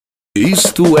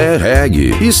Isto é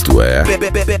reggae, isto é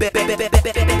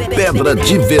pedra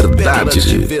de verdade.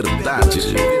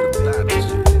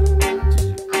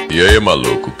 E aí,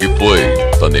 maluco, que foi?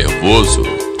 Tá nervoso?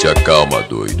 Te acalma,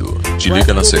 doido. Te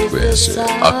liga na sequência.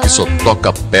 Aqui só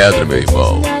toca pedra, meu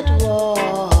irmão.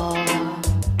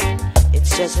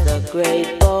 It's just a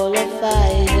great ball of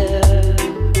fire.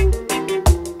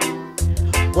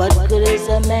 What good is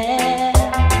a man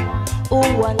who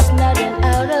wants nothing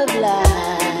out of life?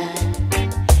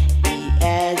 He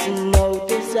has no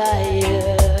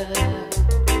desire.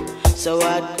 So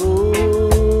what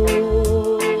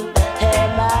good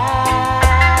am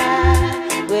I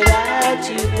without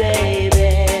you,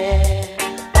 baby?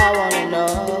 I wanna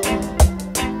know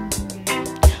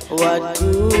what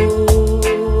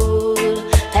good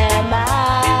am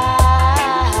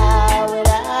I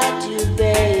without you,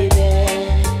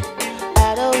 baby?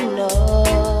 I don't know.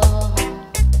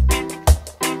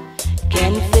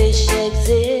 Can fish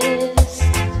exist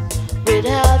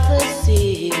without the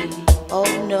sea? Oh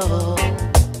no,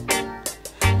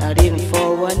 not even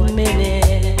for 1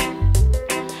 minute.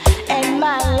 And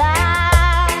my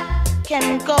life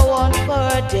can go on for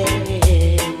a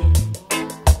day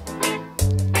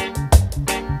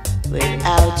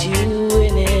without you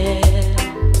in it.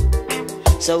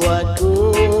 So what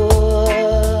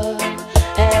good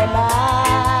am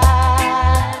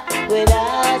I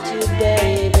without you,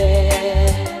 baby?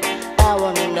 I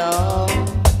wanna know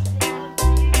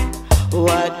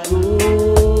what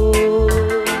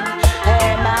good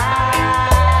am I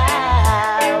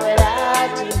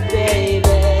without you, baby?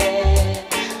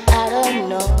 I don't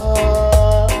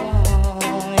know,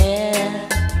 yeah.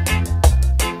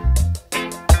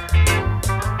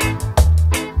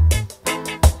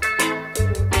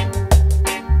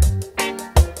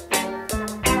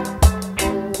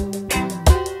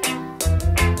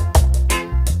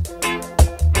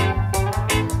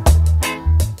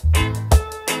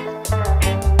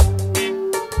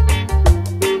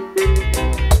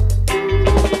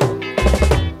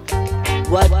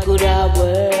 What good are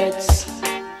words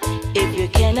if you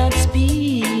cannot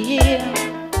speak?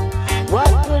 What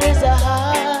good is a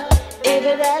heart if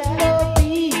it has no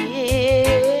beat?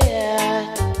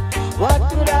 What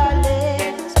good are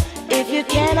legs if you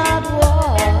cannot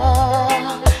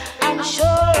walk? I'm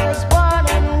sure it's 1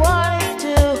 and 1 is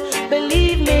 2.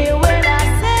 Believe me when I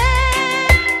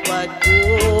say, what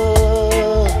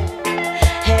good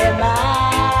am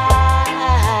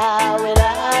I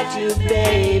without you,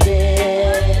 baby?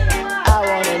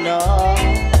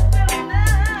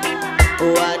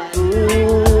 What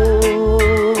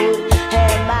good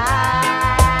am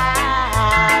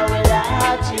I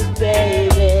without you,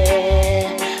 baby?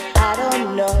 I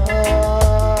don't know,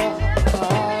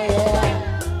 oh, yeah.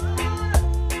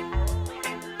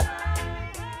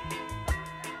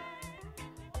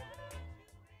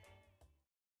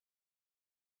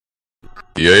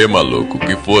 E aí, maluco,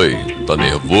 que foi? Tá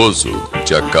nervoso?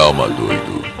 Te acalma,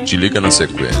 doido. Te liga na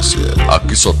sequência.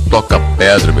 Aqui só toca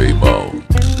pedra, meu irmão.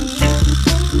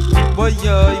 Boy,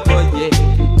 boy, yeah.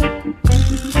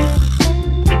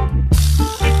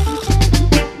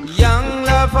 Young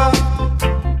lover,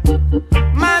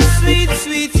 my sweet,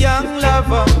 sweet young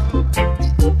lover,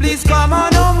 please come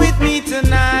on home with me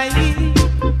tonight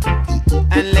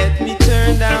and let me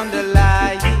turn down the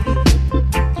light.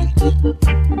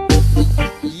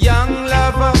 Young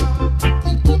lover,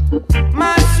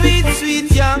 my sweet,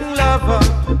 sweet young lover,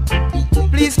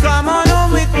 please come on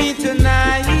home with me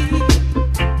tonight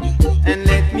and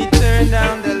let me turn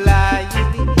down the light.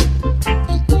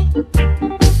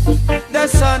 The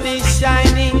sun is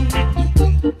shining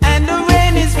and the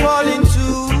rain is falling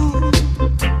too,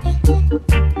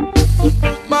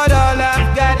 but all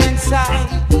I've got inside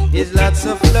is lots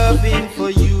of loving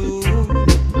for you.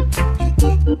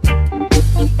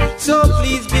 So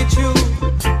please be true,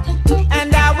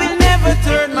 and I will never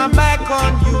turn my back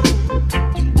on you,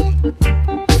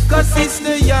 'cause it's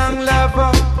the young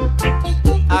lover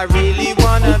I really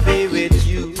wanna be with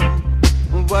you.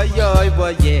 Boy,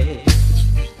 boy, yeah.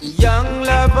 Young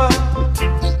lover,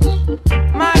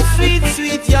 my sweet,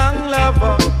 sweet young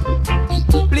lover,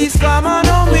 please come on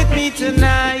home with me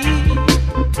tonight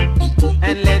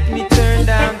and let me turn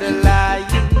down the light.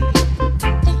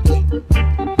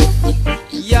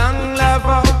 Young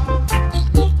lover,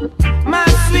 my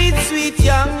sweet, sweet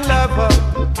young lover,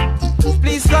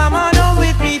 please come on home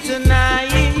with me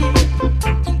tonight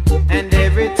and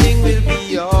everything will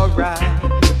be alright,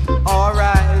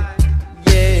 alright,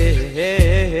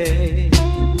 yeah.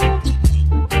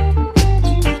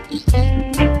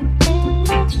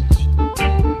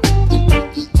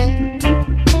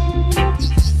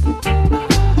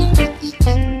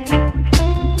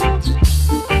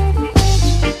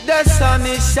 sun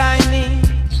is shining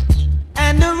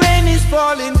and the rain is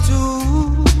falling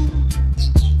too,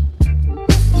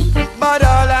 but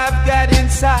all I've got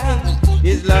inside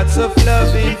is lots of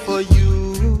loving for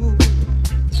you.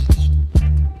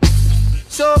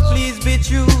 So please be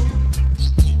true,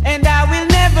 and I will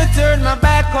never turn my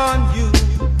back on you.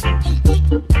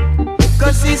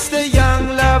 'Cause it's the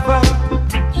young lover,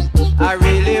 I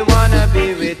really wanna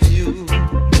be with you.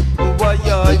 Boy,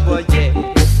 boy, yeah.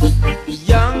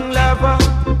 Young lover,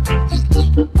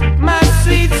 my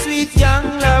sweet, sweet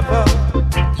young lover,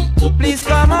 please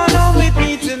come on home with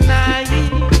me tonight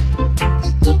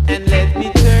and let me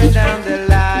turn down the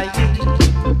light.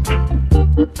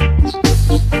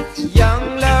 Young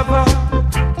lover,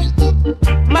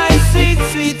 my sweet,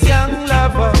 sweet young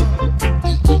lover,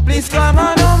 please come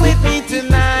on home with me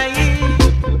tonight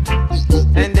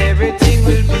and everything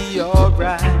will be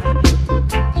alright.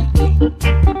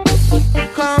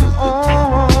 Come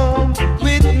home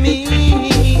with me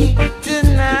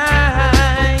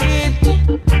tonight,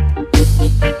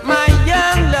 my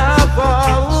young lover,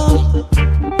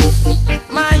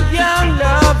 my young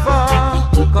lover.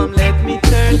 Come let me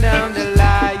turn down the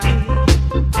light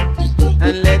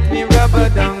and let me rub her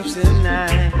down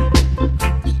tonight.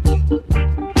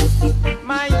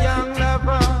 My young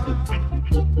lover,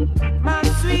 my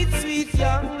sweet, sweet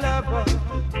young lover,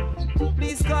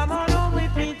 please come on home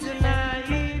with me tonight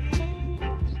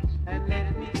and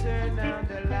let me turn down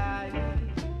the light.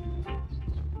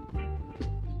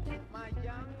 My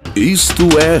young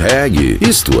Isto é reggae.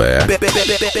 Isto é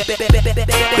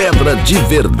pedra de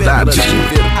verdade.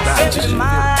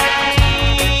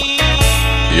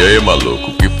 E aí,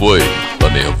 maluco, que foi? Tá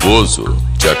nervoso?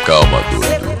 Te acalma,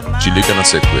 doido. Te liga na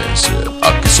sequência.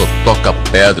 Aqui só toca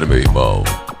pedra, meu irmão.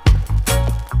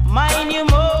 Mind your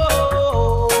mode.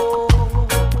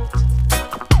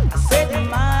 I said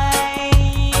mind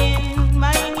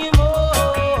your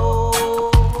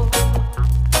mode.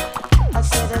 I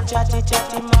said a chatty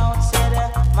chatty mouth, said a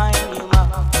mind your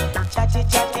mouth. Chatty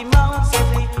chatty mouth,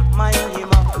 said a mind your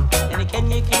mouth. And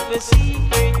can you keep a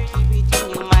secret? Keep it in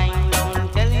your mind. Don't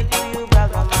tell it to your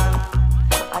brother, man.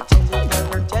 I tell you,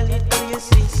 don't tell it to your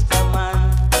sister,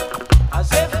 man. I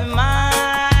said mine.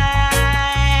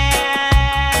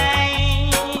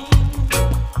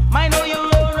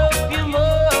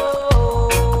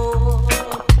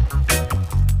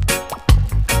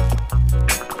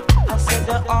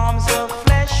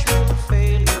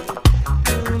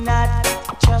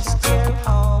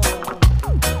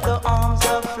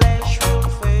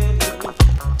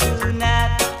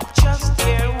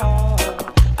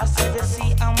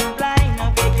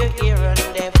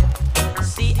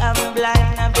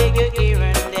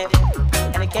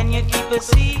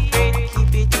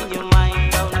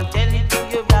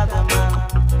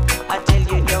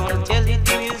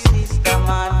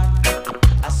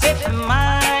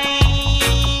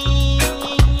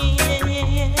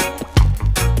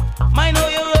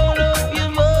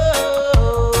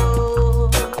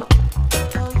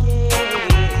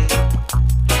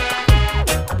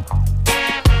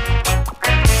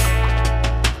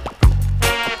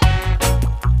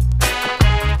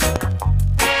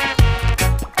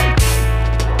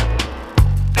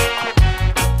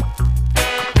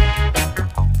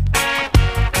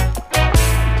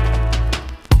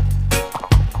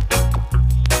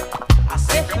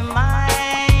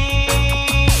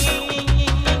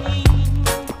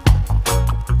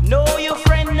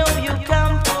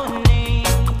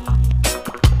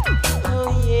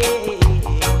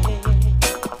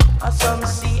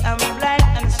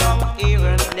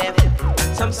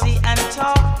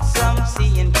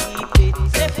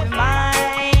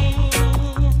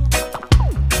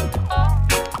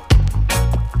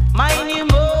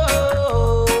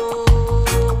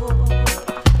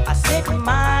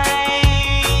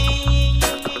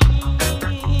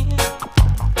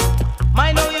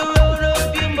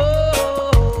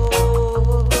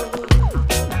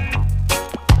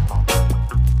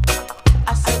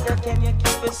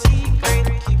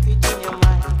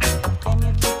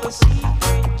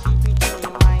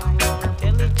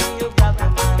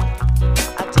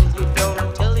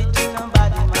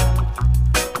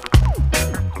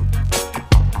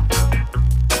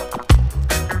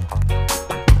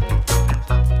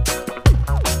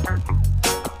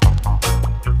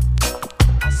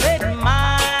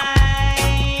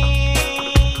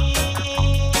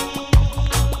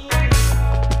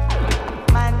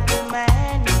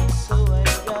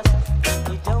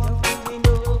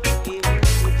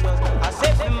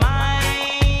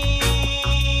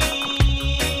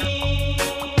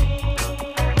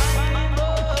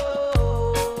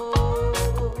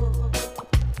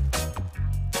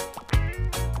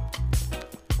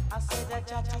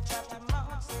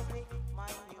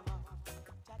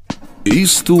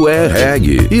 Isto é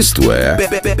reggae. Isto é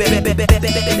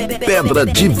pedra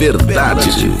de verdade.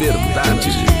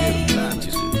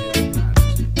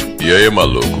 E aí,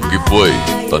 maluco, que foi?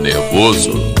 Tá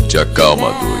nervoso? Te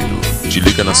acalma, doido. Te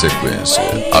liga na sequência.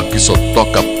 Aqui só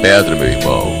toca pedra, meu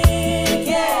irmão.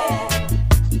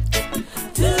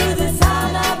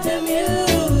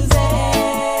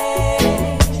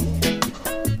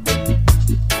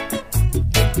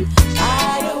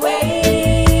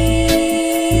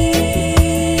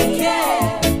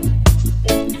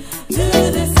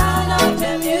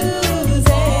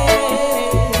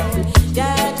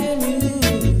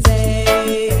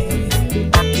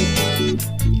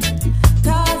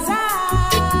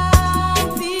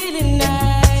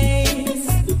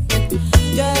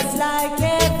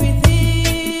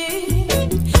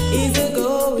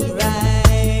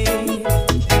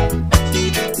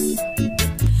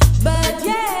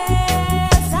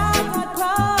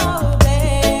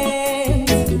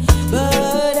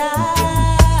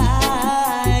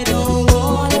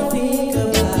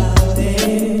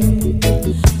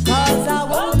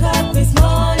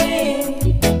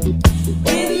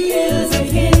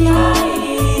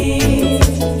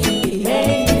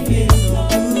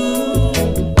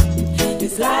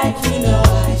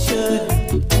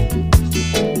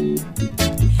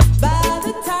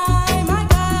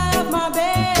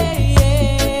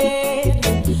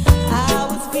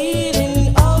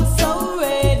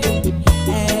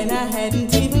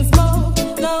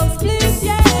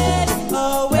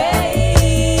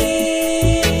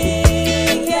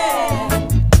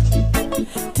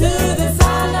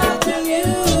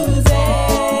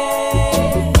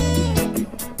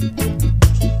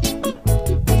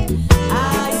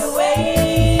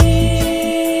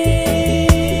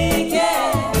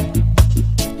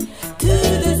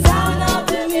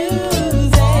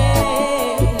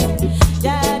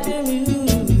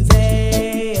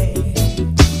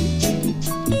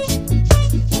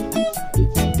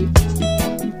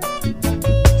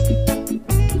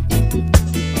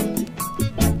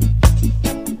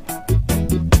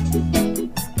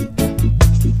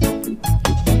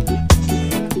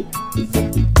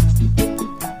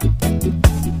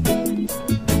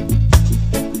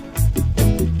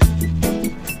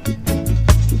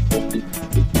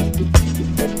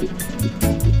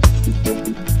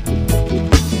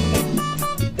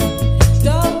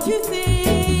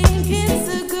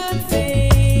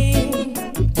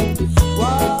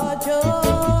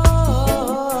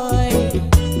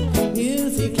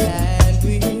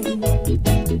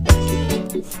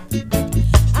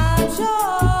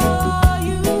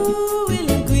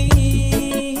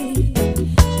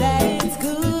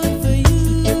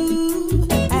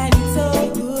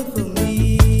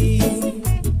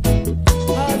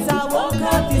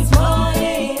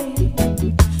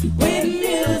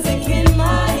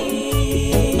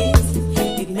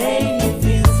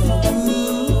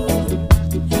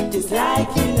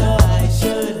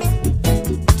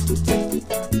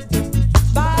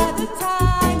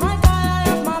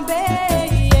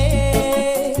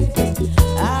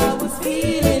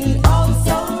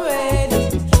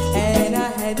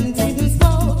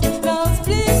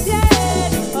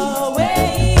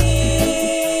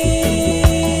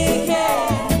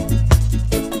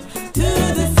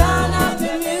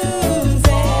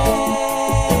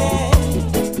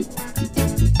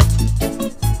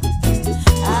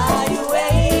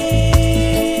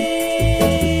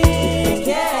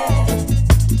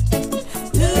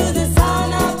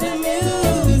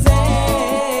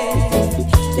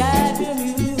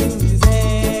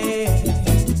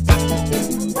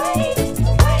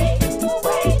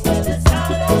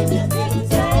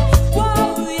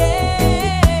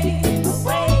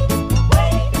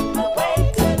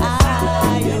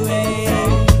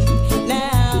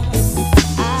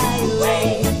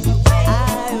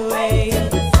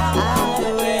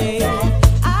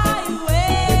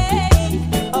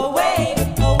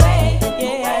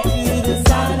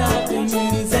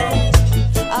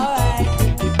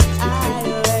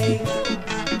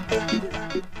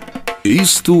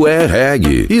 Isto é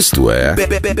reggae. Isto é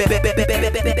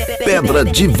pedra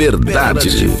de verdade.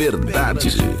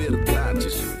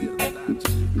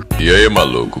 E aí,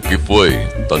 maluco, que foi?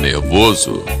 Tá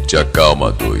nervoso? Te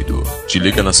acalma, doido. Te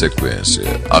liga na sequência.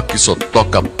 Aqui só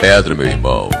toca pedra, meu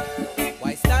irmão.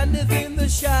 Why standeth in the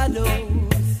shadows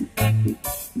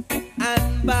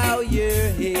and bow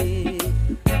your head?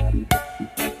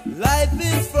 Life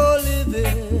is for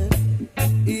living,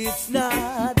 it's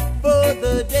not for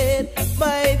the dead,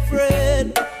 my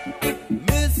friend.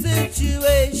 This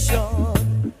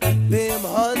situation, them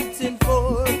hunting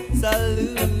for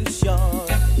solution.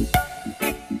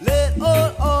 Let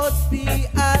all hearts be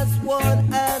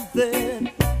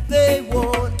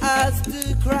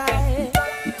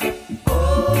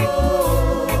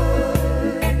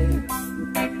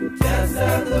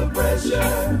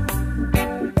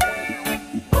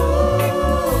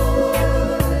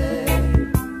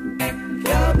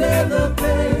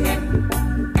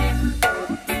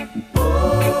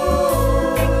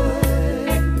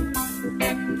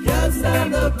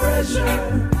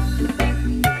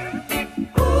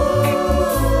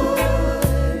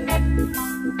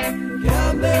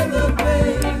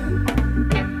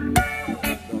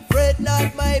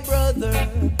brother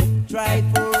try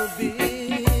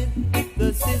forbid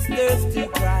the sisters to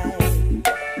cry.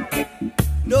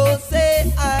 No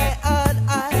say I and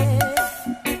I,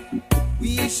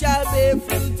 we shall bear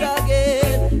fruit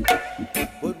again.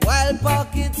 But while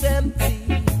pockets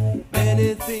empty,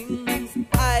 many things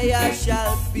I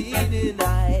shall be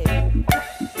denied.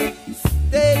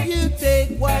 Then you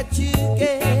take what you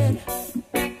get.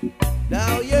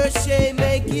 Now your shame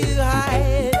make you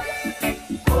hide.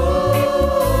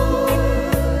 Oh,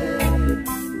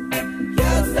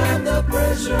 can't stand the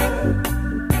pressure.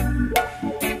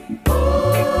 Oh,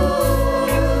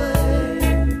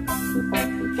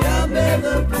 can't bear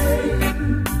the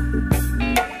pain.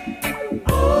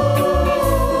 Oh,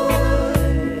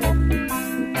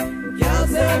 can't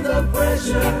stand the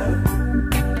pressure.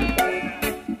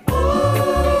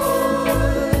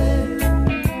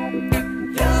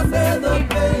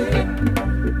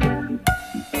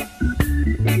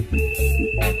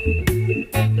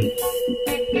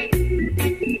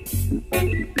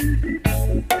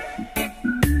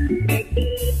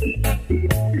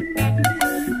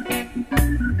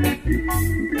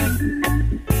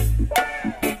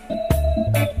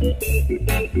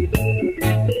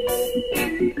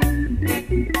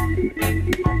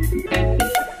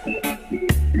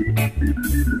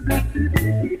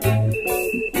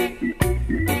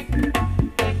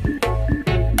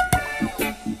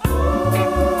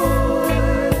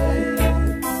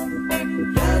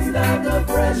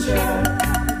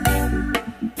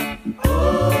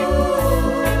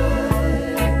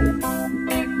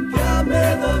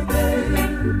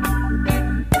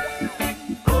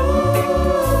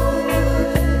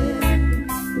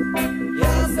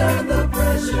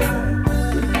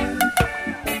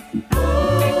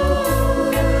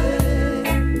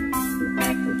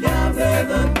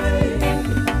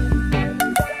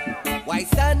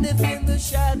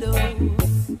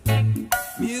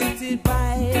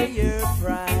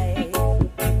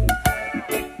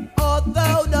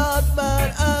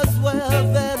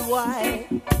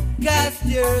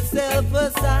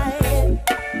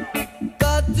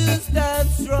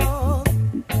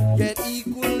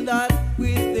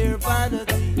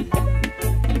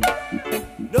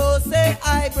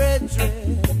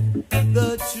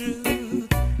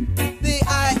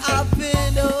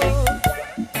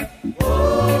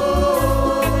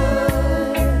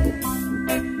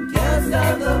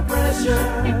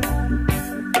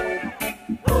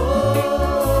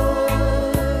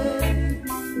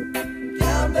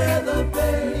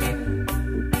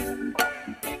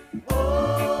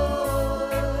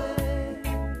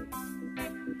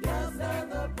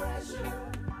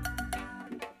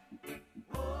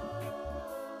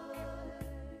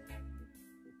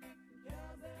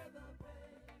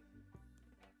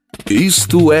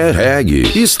 Isto é reggae,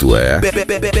 isto é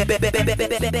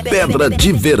pedra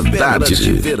de verdade.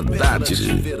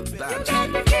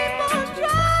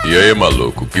 E aí,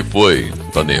 maluco, que foi?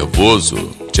 Tá nervoso?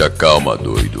 Te acalma,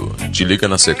 doido. Te liga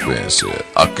na sequência.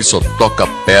 Aqui só toca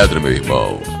pedra, meu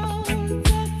irmão.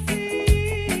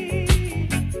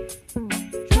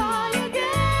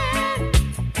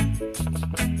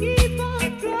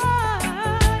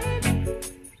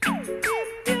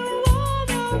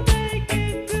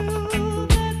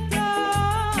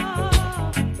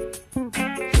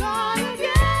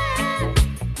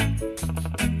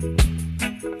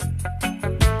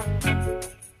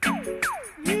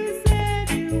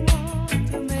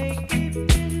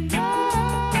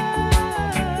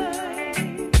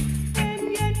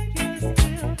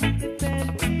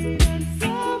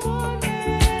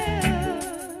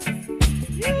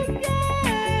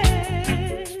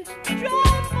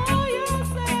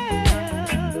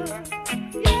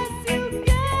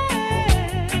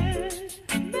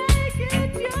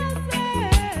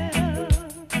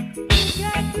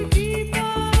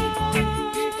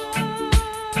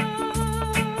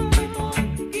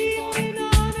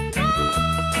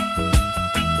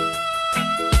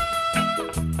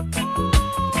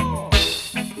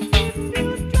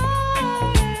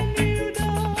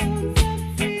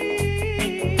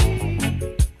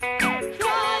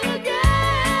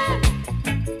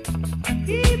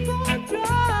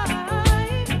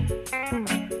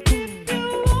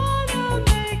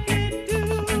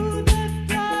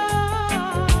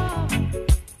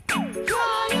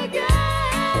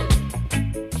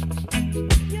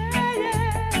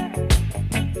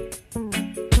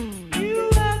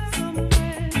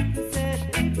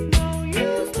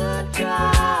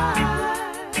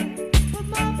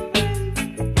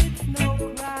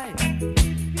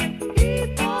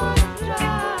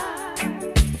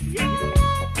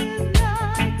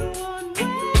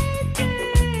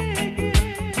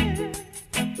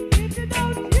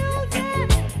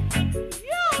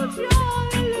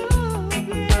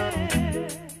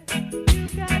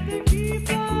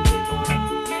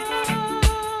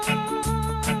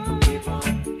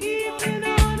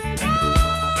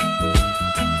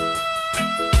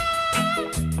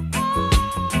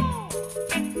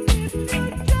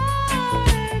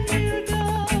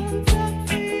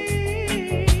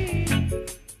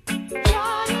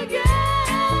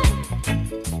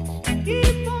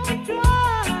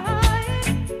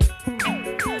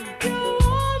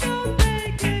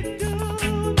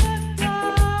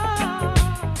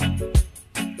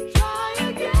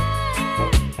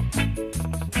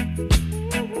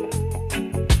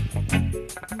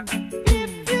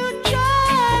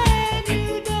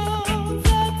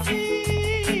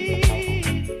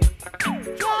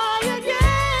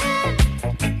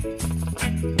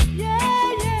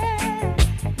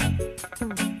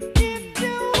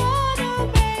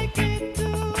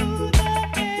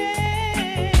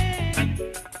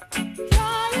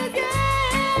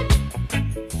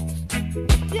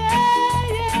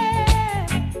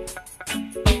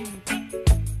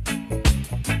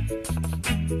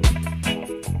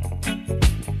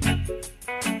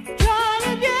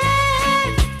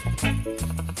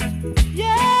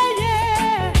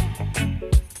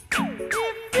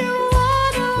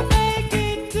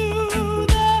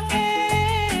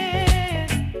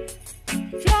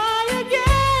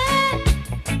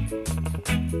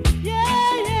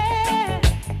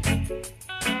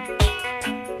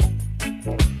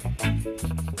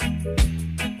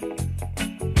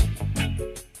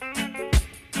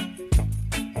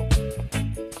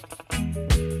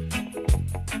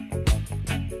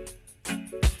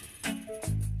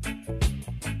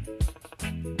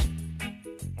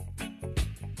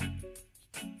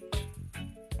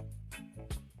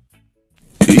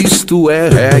 Isto é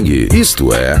reggae.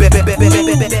 Isto é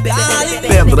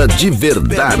pedra de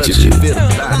verdade.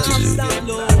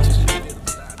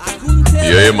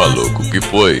 E aí, maluco, que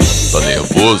foi? Tá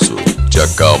nervoso? Te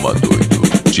acalma, doido.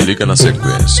 Te liga na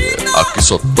sequência. Aqui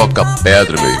só toca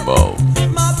pedra, meu irmão.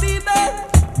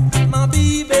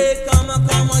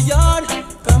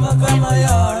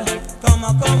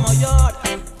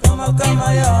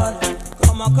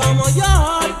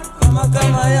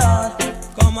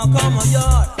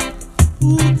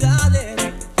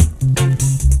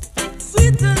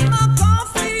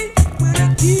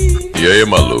 E aí,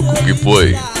 maluco, que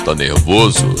foi? Tá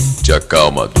nervoso? Te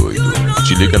acalma, doido.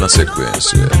 Te liga na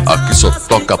sequência. Aqui só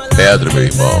toca pedra, meu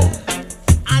irmão.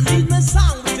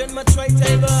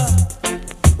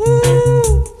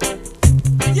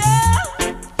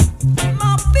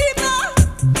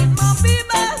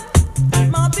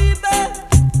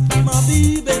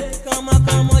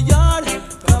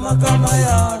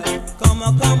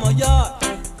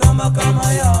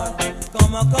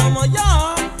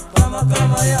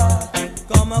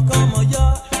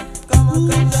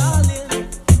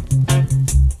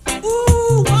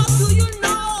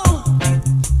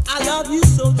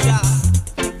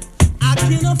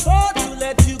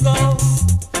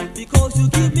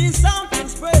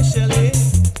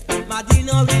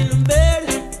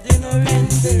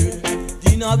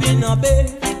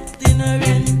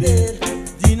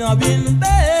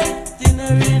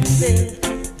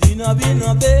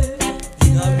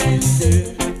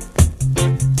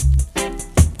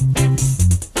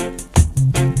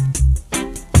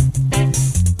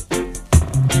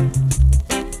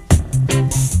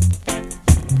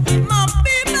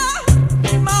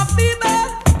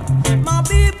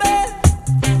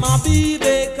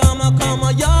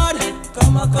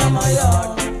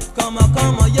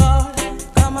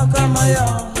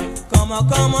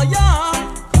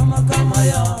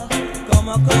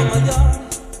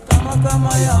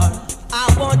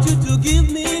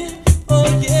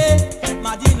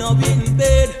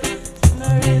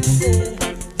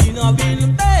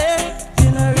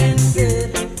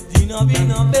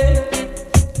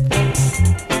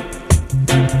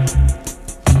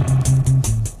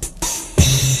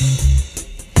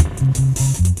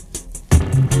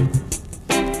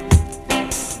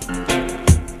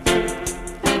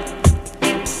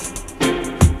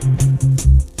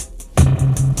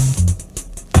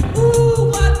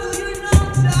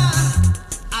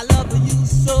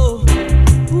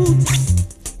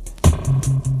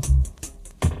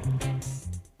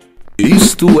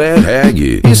 Isto é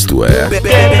reggae. Isto é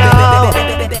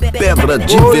pedra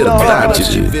de verdade.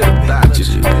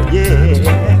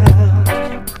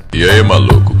 E aí,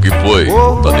 maluco, que foi?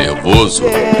 Tá nervoso?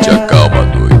 Te acalma,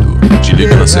 doido. Te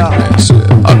liga na sequência.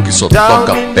 Aqui só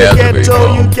toca pedra, meu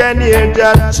irmão. You can hear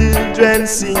the children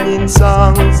singing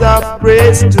songs of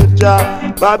praise to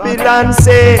Jah. Babylon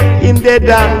say him dead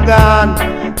and gone.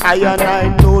 I and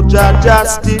I know Jah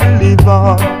still live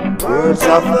on. Words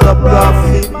of the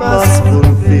prophet must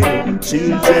fulfill.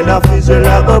 Children of Israel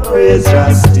have a praise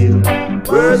Jah still.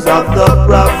 Words of the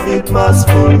prophet must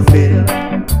fulfill.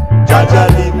 Jah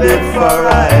live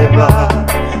forever.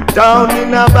 Down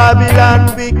in a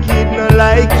Babylon wicked no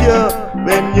like you.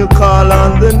 When you call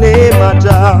on the name of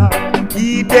Jah,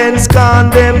 heathens scorn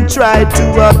them, try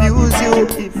to abuse you.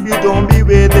 If you don't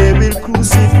beware, they will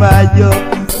crucify you.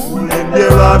 Fool in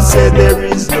their heart say there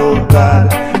is no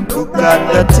God. Look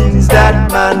at the things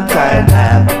that mankind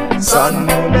have. Sun,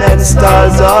 moon and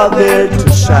stars are there to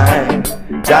shine.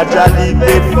 Jah live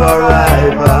it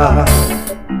forever.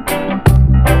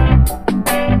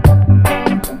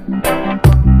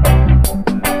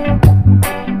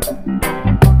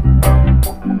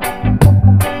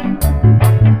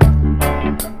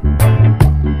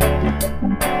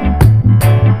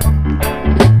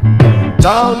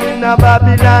 Down in a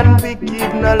Babylon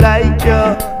wicked no like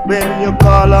you. When you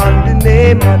call on the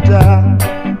name of Jah,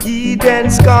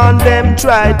 heathens scorn them,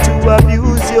 try to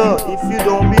abuse you. If you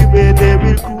don't beware, they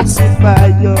will crucify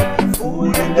you.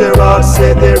 Fool in their heart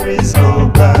say there is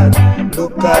no God.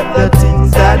 Look at the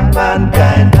things that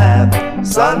mankind have.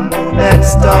 Sun, moon and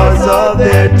stars are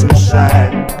there to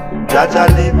shine. Jah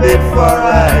live it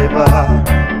forever.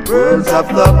 Words of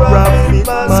the prophet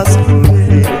must fulfill.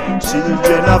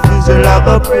 Children of Israel have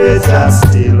a praise Jah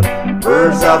still.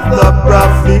 Words of the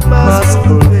prophet must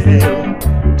fulfill.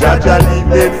 Jah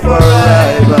live it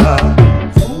forever.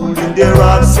 Fool in their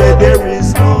heart say there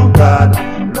is no God.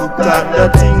 Look at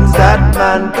the things that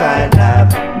mankind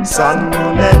have. Sun,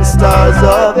 moon and stars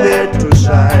are there to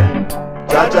shine.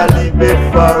 Jah live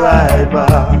it forever.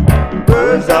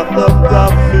 Words of the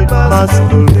prophet must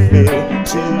fulfill.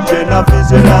 Children of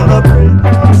Israel have a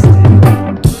praise.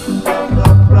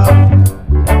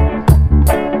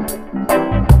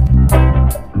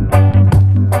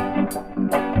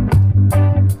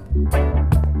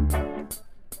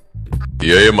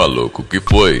 E aí, maluco, que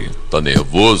foi? Tá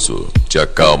nervoso? Te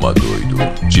acalma, doido.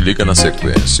 Te liga na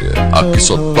sequência. Aqui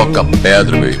só toca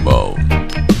pedra, meu irmão.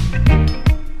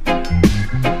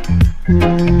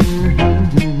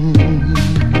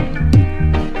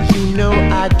 You know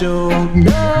I don't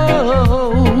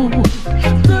know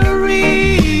the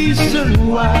reason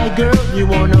why, girl, you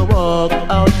wanna walk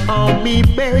out on me,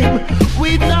 babe,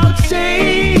 without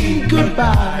saying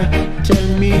goodbye. Tell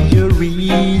me your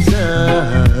reason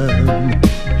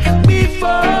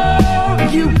before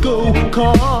you go,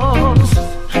 'cause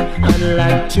I'd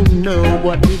like to know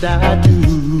what did I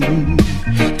do.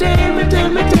 Tell me, tell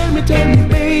me, tell me, tell me,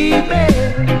 baby,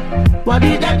 what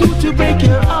did I do to break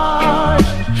your heart?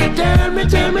 Tell me,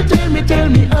 tell me, tell me, tell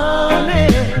me, honey,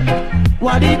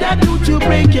 what did I do to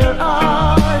break your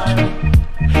heart?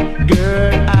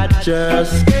 Girl, I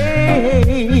just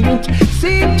can't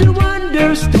seem to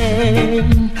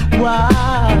understand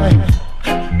why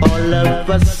all of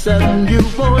a sudden you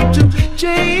want to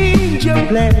change your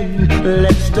plan.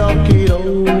 Let's talk it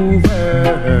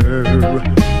over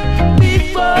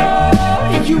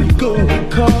before you go,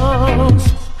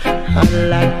 'cause I'd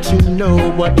like to know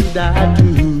what did I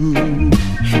do.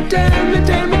 Tell me,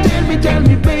 tell me, tell me, tell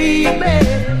me, baby,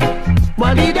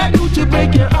 what did I do to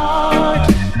break your heart?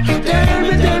 Tell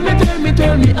me, tell me, tell me,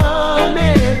 tell me,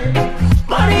 honey,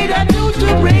 what did I do to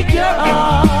break your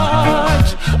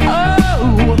heart?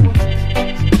 Oh,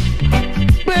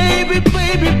 baby,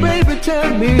 baby, baby, tell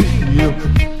me.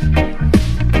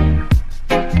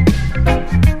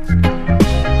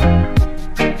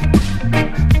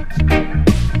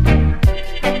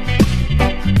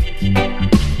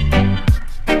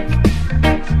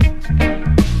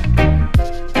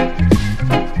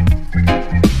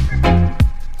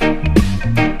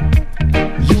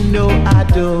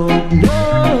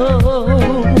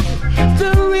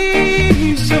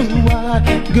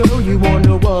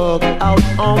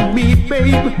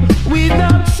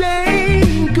 Without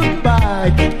saying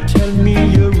goodbye, tell me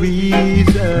your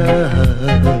reason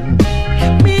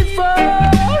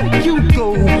before you go,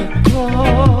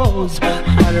 'cause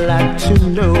I'd like to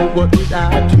know what did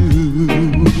I do.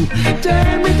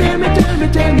 Tell me, tell me, tell me,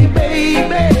 tell me,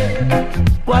 baby,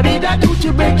 what did I do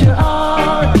to break your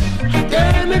heart?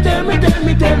 Tell me, tell me, tell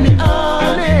me, tell me,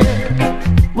 honey,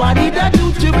 what did I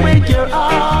do to break your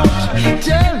heart?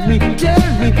 Tell me,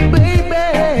 baby,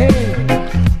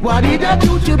 what did I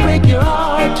do to break your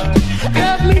heart?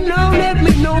 Let me know,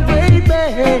 baby,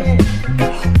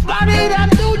 what did I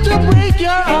do to break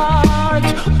your heart?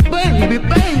 Baby,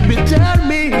 baby, tell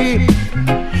me,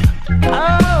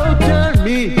 oh, tell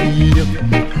me,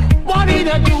 what did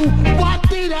I do, what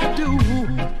did I do,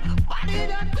 what did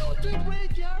I do to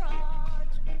break your heart?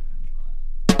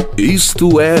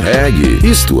 Isto é reggae,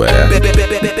 isto é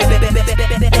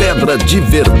pedra de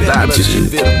verdade.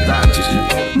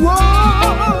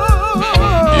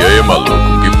 E aí,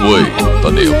 maluco, que foi? Tá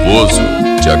nervoso?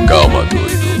 Te acalma,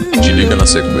 doido. Te liga na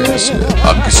sequência.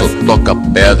 Aqui só toca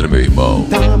pedra, meu irmão.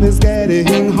 Time is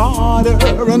getting harder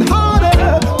and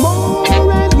harder,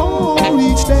 more and more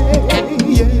each day,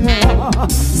 yeah.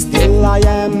 Still I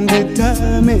am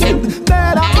determined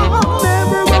that I'm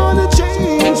never gonna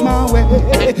change my way.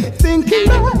 Thinking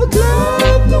about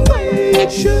love the way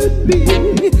it should be.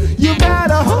 You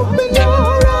gotta open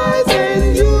your eyes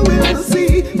and you will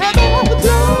see about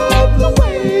love the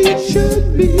way it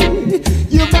should be.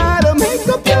 You gotta make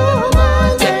up your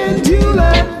mind and you'll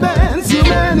advance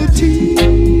humanity.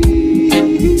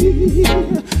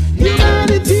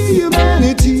 Humanity,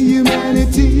 humanity,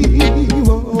 humanity.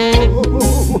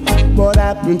 Whoa. What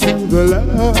happened to the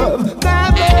love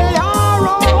that they are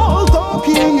all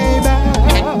talking about?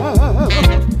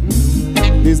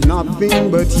 There's nothing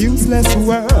but useless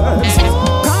words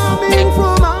coming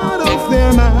from out of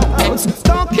their mouths,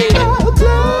 talking about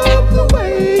love the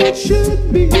way it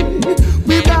should be.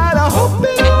 We gotta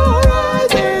open our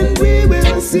eyes and we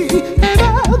will see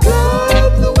about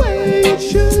love the way it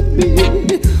should be.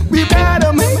 We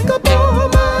gotta make up our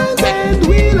minds and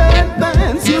we'll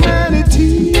advance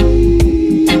humanity.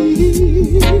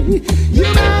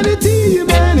 Humanity,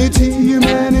 humanity,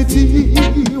 humanity.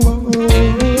 Whoa.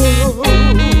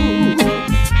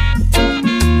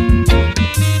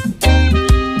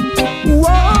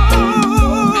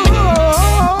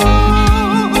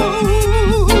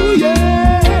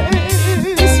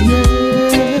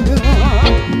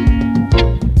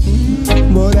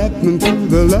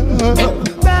 The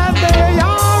love that they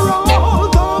are all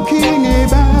talking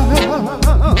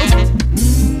about.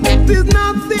 There's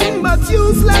nothing but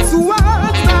useless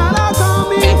words that are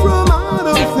coming from out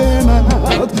of their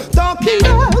mouth, talking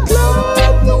about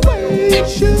love the way it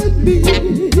should be.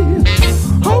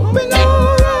 Open up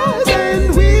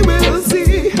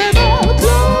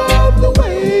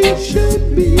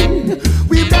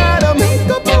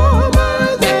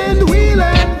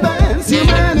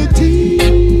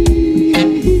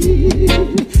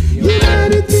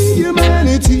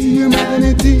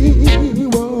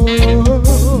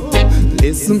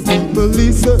But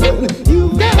listen, you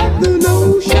got the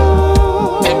notion.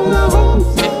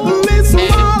 Listen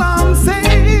what I'm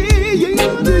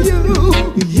saying to you.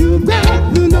 You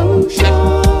got the notion.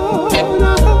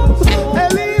 A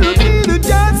little bit of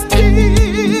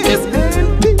justice and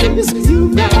peace. You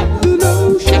got the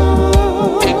notion.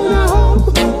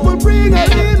 But bring a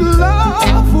little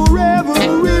love for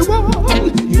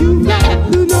everyone. You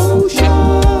got the notion.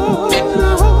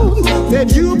 That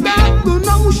you got the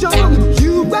notion.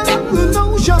 You got the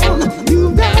notion.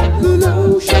 You got the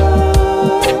notion.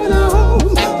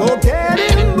 So get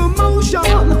in the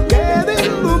motion. Get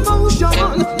in the motion.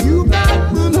 You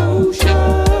got the notion.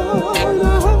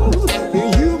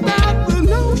 You got the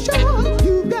notion.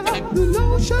 You got the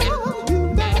notion. You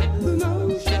got the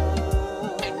notion.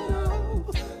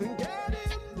 Get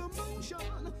in the motion.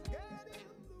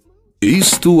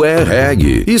 Isto é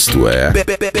reggae. Isto é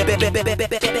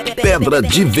pedra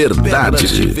de verdade.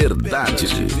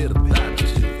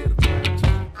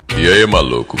 E aí,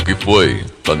 maluco, que foi?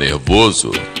 Tá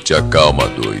nervoso? Te acalma,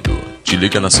 doido. Te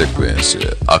liga na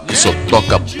sequência. Aqui só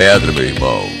toca pedra, meu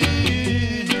irmão.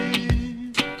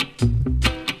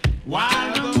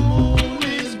 While the moon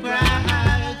is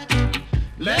bright,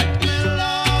 let me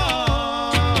love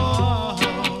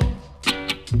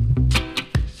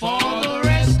for the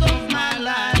rest of my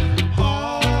life,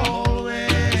 always.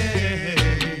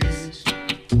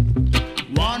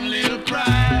 One little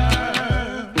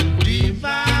prayer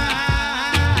divine.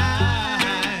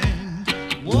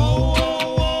 Whoa,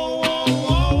 whoa,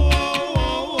 whoa,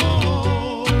 whoa, whoa,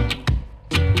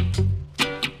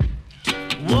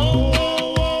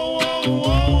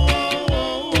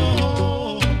 whoa.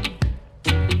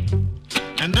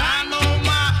 And I know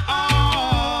my heart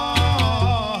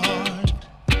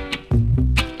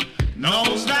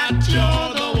knows that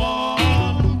you're the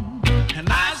one, and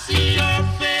I see your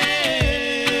face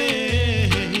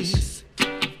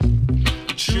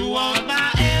throughout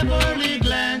my every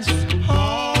glance,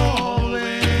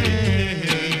 always.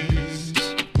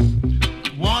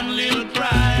 One little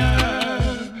prayer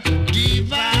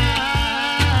divine.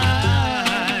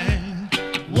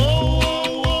 Whoa,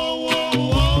 whoa,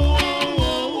 whoa, whoa, whoa,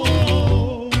 whoa, whoa,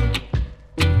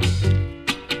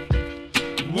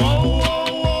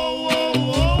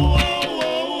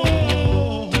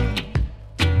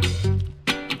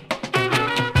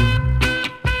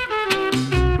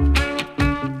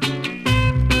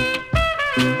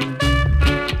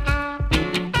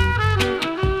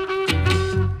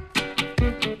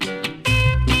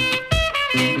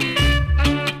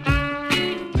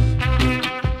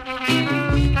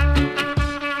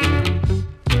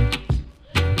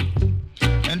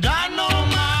 and I know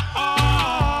my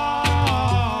heart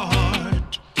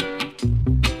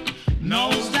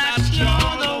knows that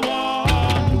you're the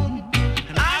one,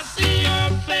 and I see your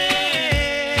face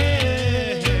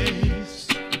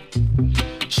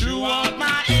throughout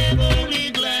my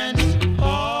every glance,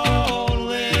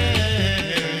 always.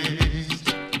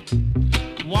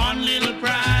 One little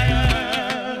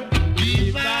prayer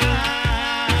divine.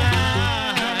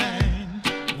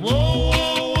 Whoa,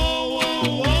 whoa,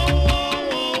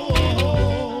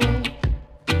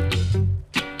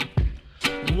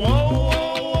 whoa,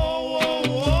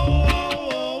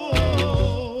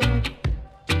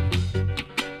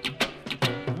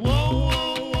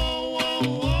 whoa,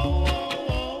 whoa,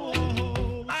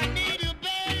 whoa. I need you,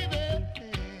 baby.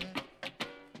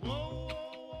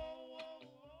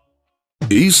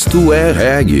 Isto é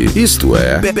reggae. Isto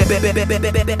é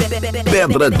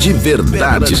pedra de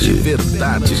verdade.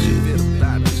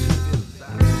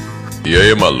 E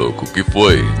aí, maluco, que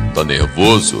foi? Tá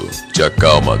nervoso? Te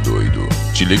acalma, doido.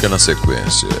 Te liga na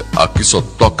sequência. Aqui só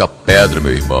toca pedra,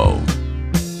 meu irmão.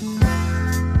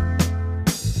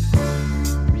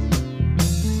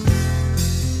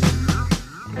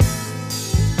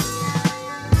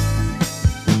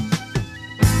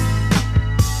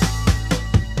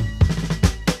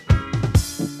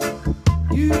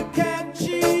 You can't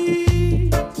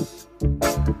cheat.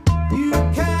 You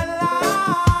can't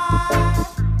lie.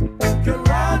 You can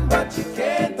run, but you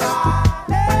can't hide.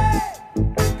 Hey,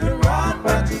 you can run,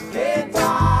 but you can't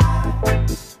hide.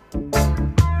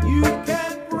 You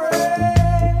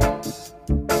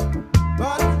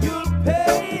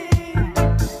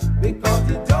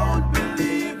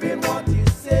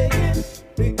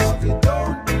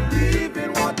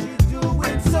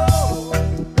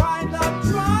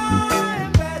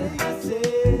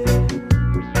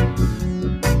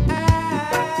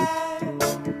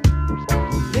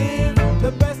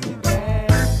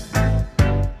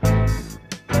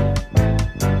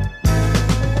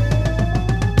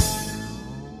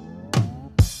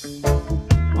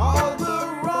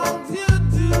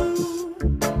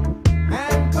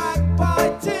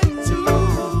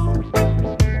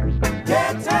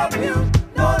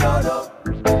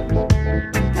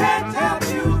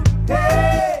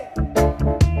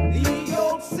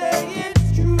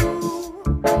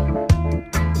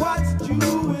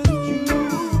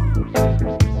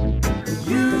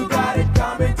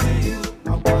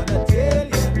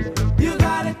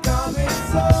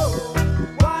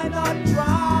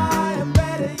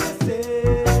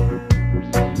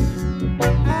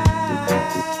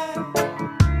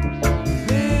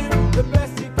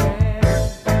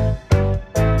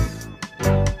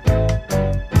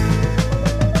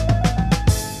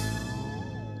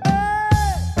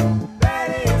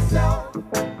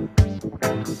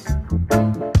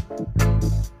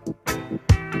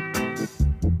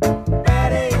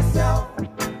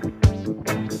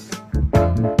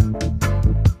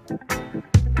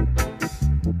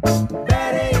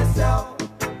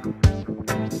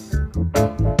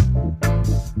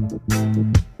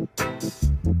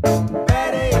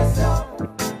Better yourself.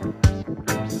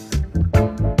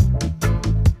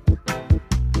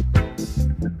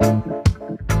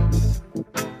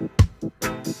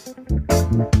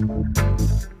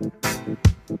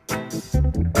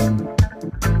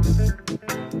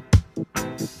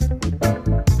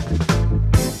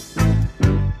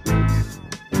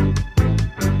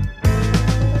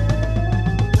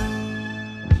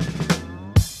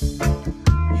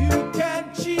 You can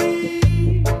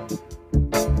cheat,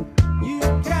 you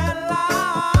can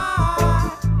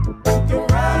lie, you can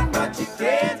run but you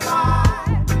can't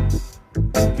hide,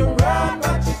 you can run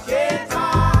but you can't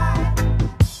hide.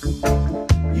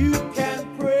 You can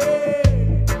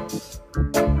pray,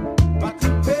 but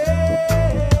you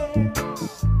pay,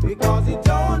 because you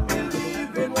don't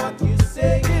believe in what you're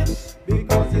saying,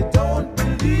 because you don't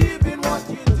believe in what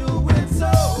you're doing. So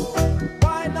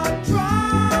why not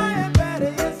try and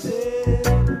better yourself?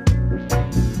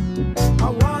 I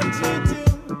want you to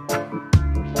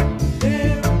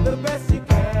live the best you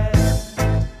can.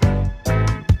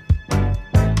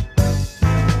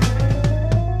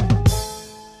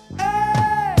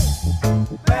 Hey,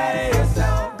 better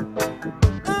yourself.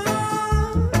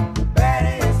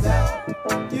 Better yourself.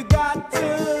 You got to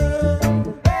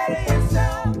better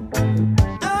yourself.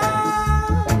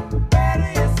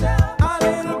 Better yourself. A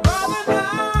little brother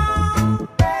now.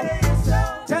 Better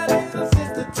yourself. Tell little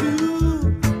sister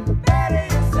too. Better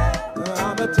yourself.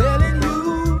 I'm a telling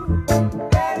you.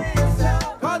 Better yourself.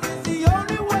 'Cause it's the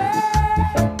only way.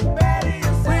 Better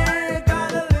yourself. We're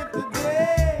gonna live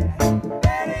today.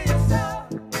 Better yourself.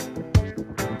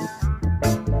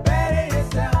 Better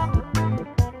yourself.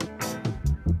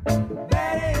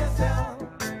 Better yourself.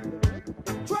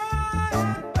 Try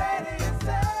and better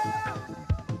yourself.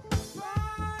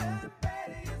 Try and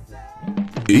better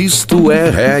yourself. Isto é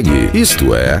reggae.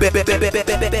 Isto é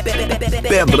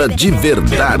pedra de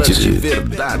verdade.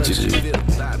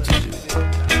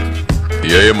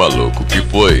 E aí, maluco, que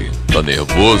foi? Tá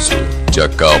nervoso? Te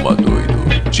acalma, doido.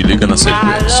 Te liga na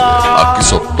sequência. Aqui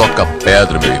só toca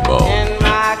pedra, meu irmão. And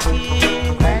my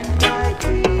king,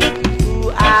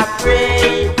 who I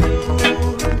pray to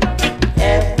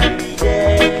every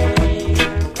day.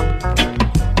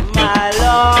 My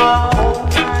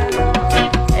Lord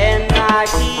and my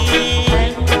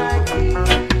king,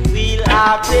 will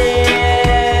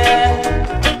appear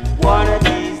one of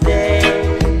these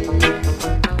days.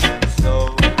 So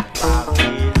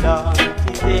Babylon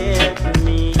is there to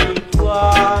me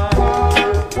while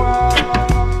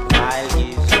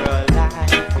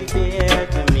Israelites prepare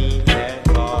to meet their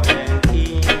God and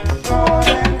King.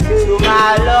 To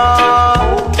my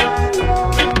Lord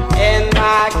and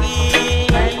my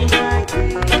King,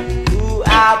 who I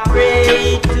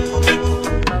pray to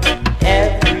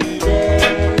every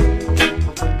day.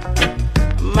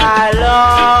 My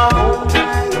Lord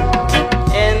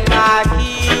and my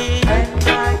King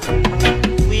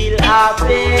will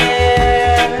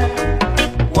appear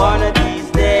one of these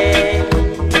days.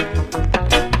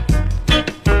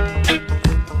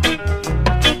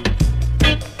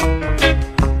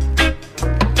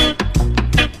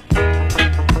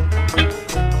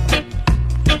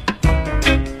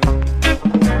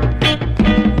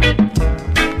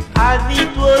 As it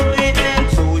was written,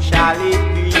 so shall it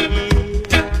be,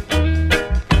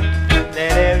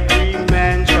 that every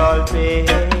man shall pay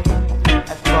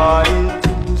according to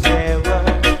their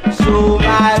work. So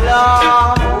my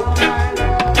Lord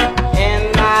and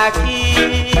my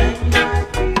King,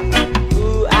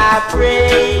 who I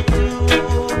pray to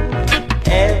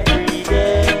every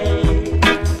day.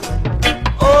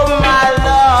 Oh my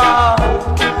Lord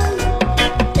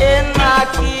and my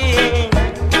King,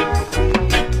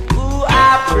 who I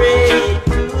pray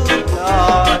to,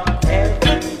 Lord,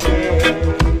 every day.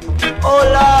 Oh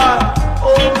Lord,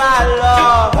 oh my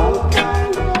Lord,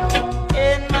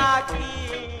 and my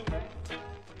King.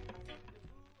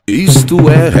 Isto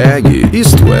é reggae.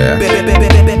 Isto é pedra de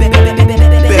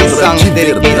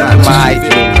verdade.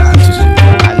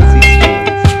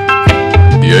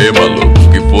 E aí, maluco,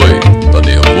 que foi? Tá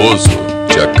nervoso?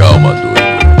 Te acalma,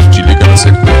 doido. Te liga na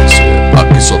sequência.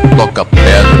 Aqui só toca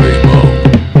pedra, meu irmão.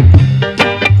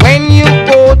 When you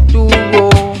go to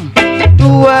Rome,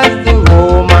 do as the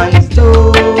Romans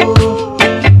do.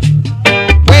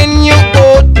 When you go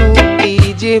to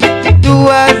Egypt, do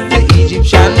as the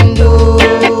Egyptians do.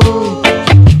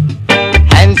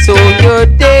 And so your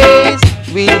days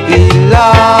will be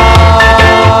long.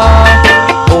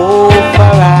 Oh,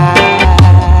 for I,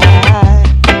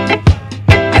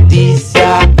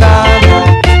 Adisya Ghana,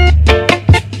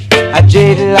 a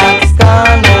dreadlocks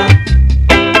Ghana,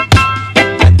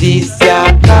 Adisya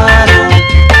Ghana,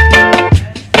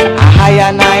 a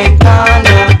higher night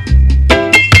Ghana,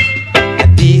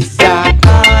 this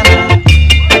Ghana,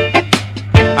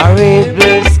 a red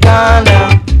bliss Ghana.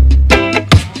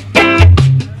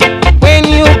 When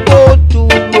you go to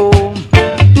Rome,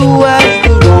 do as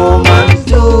the Romans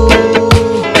do.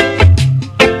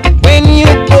 When you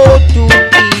go to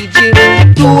Egypt,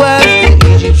 do as the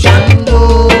Egyptians do.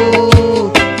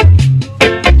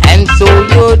 And so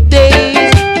your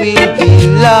days will be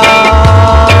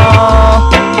long.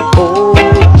 Oh,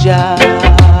 Jah,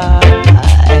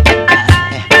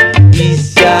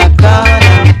 this Ghana.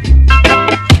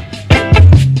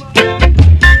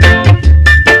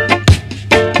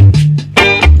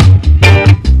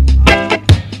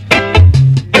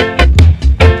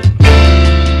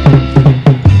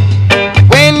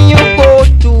 When you go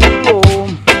to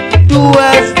Rome, do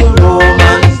as the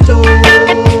Romans do.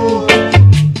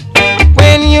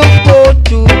 When you go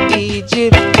to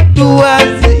Egypt, do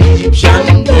as the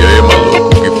Egyptians do. E aí, maluco, o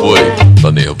que foi? Tá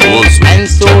nervoso? And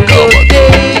so Te acalma, your doido.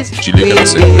 days Te liga na will be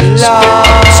sequência.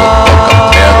 Aqui só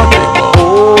toca pedra, meu irmão. long.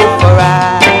 Oh, for I,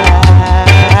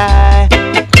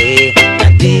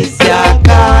 this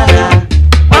Ghana.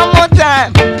 One more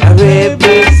time, a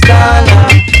rebel Ghana,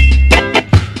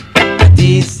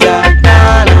 this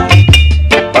Ghana.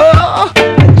 Oh,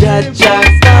 Jaja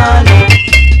Ghana,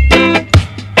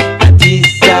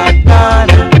 this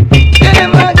Ghana. Tell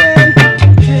him again,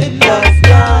 Jesus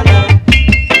Ghana.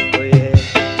 Oh yeah,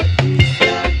 this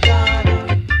Ghana.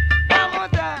 One more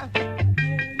time,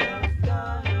 Jesus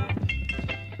Ghana.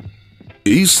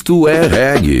 Isto é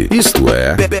reggae. Isto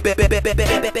é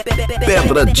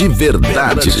pedra de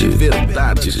verdade.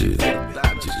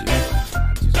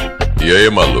 E aí,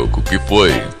 maluco, o que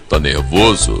foi? Tá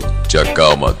nervoso? Te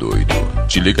acalma, doido.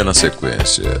 Te liga na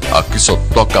sequência. Aqui só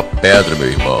toca pedra, meu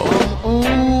irmão.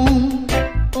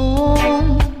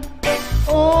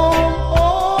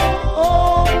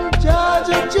 Judge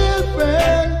your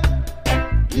children,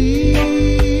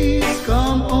 please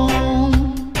come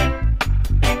home.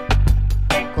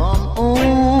 Come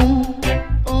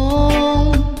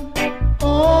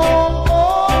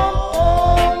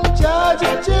home, judge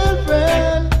your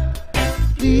children,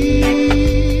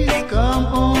 please come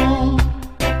home.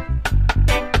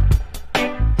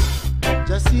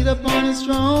 Just sit upon his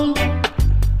throne,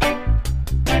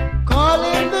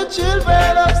 calling the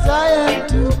children of Zion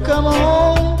to come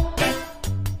home,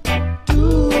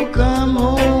 to come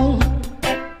home.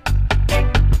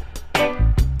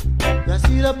 Just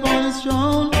sit upon his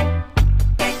throne,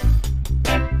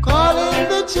 calling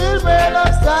the children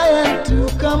of Zion to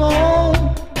come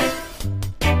home,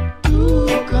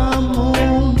 to come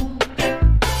home.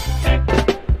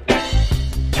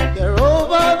 They're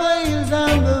over the hills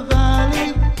and the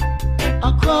valley,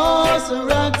 across the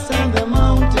rocks and the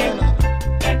mountain,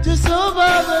 just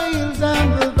over the hills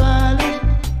and the valley,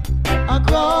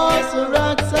 across the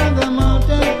rocks and the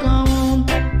mountain. Come home,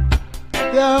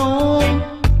 they're home.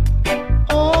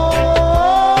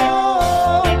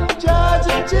 Oh, judge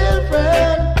your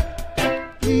children,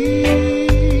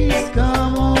 please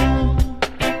come home.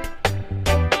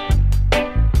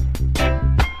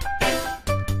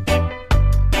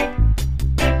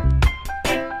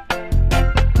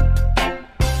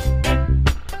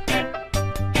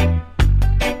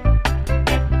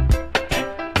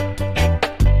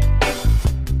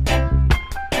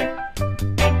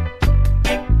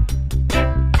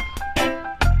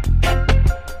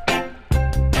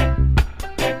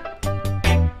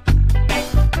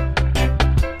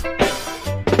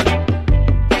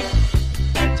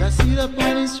 Just sit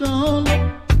upon his throne,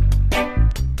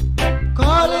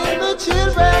 calling the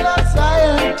children of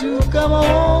Zion to come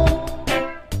home,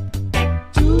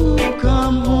 to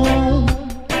come home.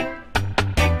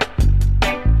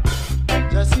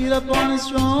 Just sit upon his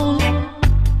throne,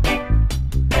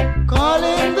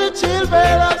 calling the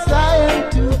children of Zion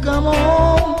to come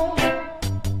home,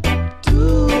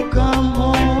 to come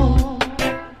home.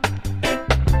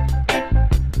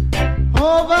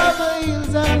 Over the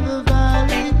hills and the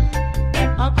valley,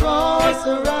 across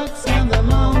the rocks and the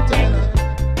mountain,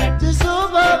 just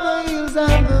over the hills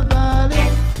and the valley,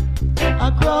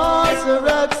 across the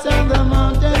rocks and the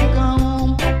mountain. Come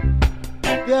home,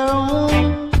 they're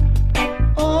home.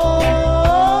 Oh,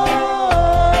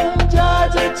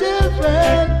 judge your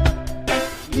children,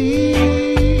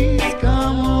 please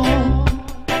come home.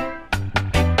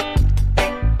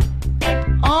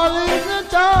 All is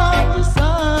not on the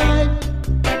side,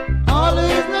 all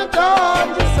is not on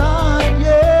the side,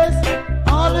 yes,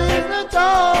 all is not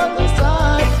on the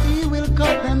side. He will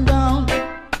cut them down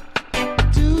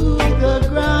to the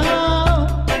ground.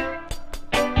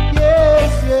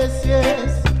 Yes, yes, yes.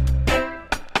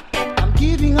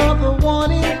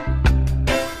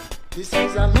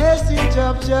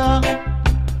 Georgia.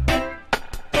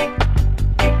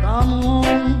 Come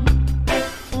home,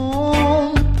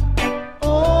 home,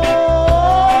 home,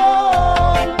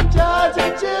 Georgia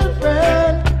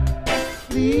children,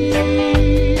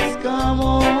 please come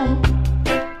home,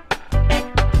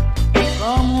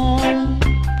 come home,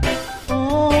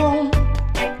 home,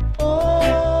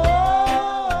 home,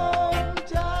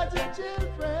 Georgia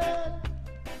children.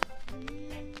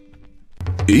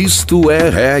 Isto é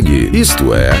reggae.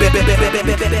 Isto é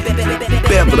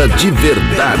pedra de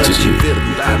verdade.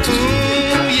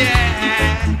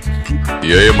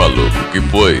 E aí, maluco, que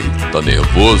foi? Tá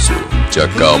nervoso? Te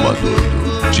acalma,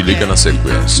 doido. Te liga na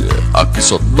sequência. Aqui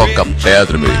só toca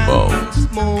pedra, meu irmão.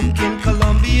 Smoking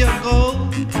Columbia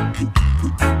Gold.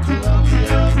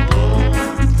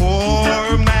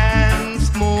 Poor man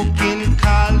smoking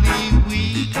Cali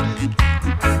weed.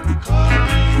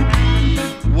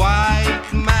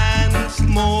 White man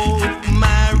smoke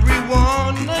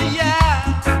marijuana, yeah.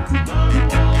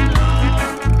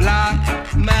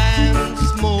 Black man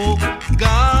smoke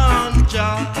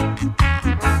ganja.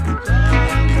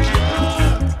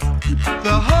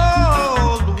 The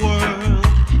whole world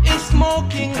is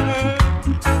smoking her.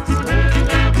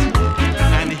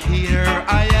 And here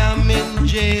I am in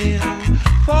jail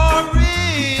for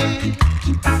it.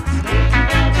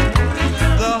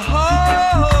 The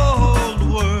whole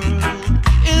world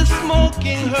is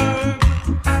smoking her.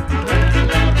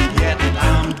 Yet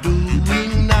I'm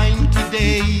doing 90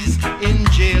 days in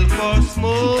jail for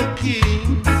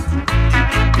smoking.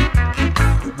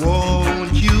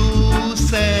 Won't you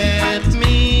set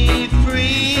me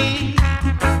free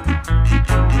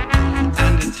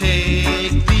and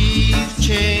take these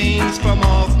chains from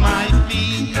off my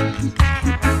feet?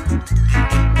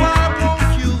 Why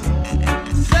won't you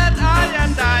set I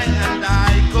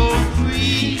go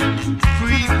free,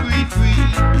 free, free, free,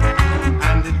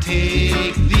 and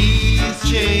take these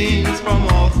chains from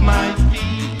off my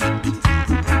feet?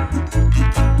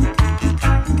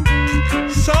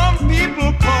 Some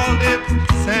people call it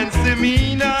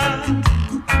sensimina.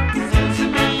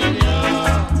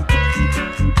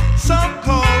 Some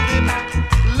call it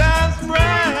last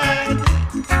bread.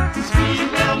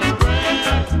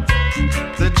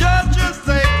 The judges,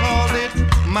 they call it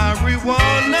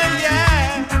marijuana,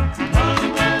 yeah.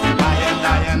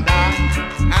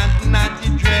 And Natty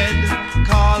Dread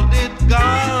called it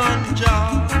ganja.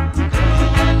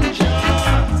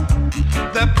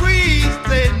 The priests,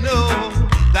 they know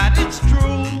that it's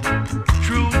true,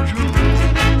 true, true.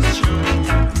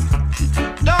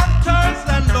 Doctors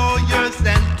and lawyers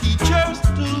and teachers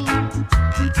too.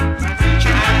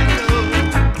 I know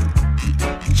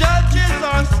judges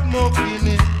are smoking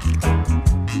it.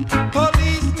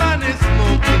 Policeman is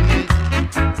smoking it.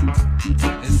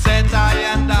 It said I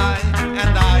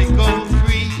go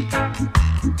free.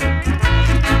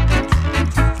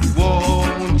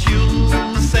 Won't you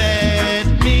set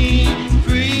me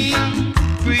free,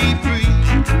 free, free,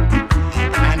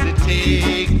 and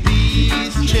take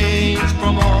these chains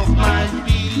from off my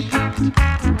feet?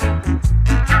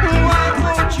 Why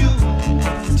won't you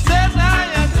set I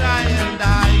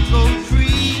go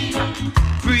free,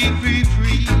 free, free,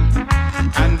 free,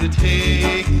 and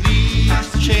take these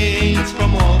chains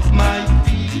from off my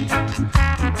feet?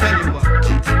 Tell you what,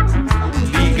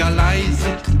 legalize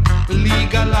it,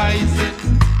 legalize it,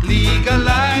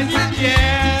 legalize it,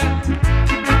 yeah.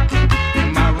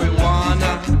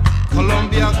 Marijuana,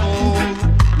 Columbia Gold,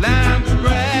 lamb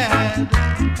bread.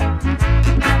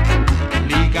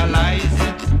 Legalize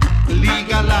it,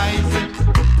 legalize it,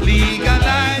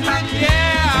 legalize it,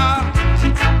 yeah.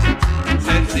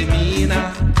 Sensimina,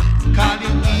 Cali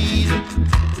weed,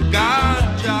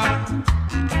 ganja.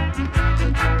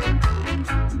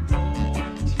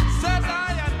 Said I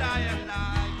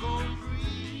go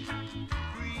free,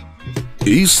 free,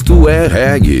 free. Isto é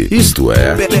reggae. Isto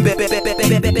é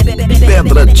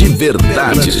pedra de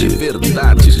verdade.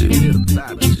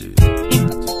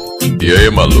 E aí,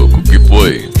 maluco, que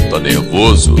foi? Tá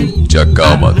nervoso? Te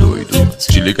acalma, doido.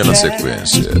 Te liga na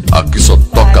sequência. Aqui só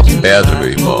toca pedra, meu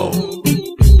irmão.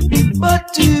 But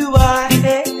do I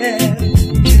have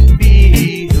to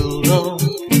be alone?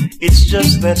 It's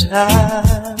just that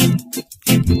I'm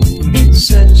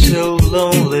such a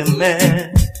lonely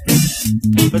man.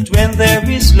 But when there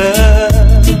is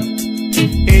love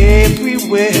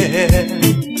everywhere,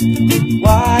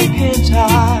 why can't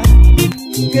I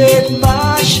get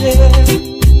my share?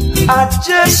 I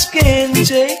just can't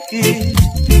take it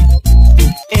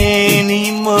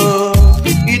anymore.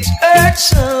 It hurts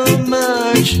so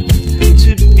much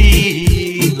to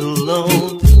be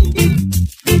alone.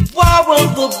 While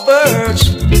the birds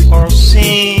are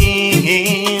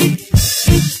singing,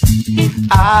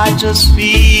 I just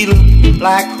feel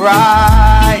like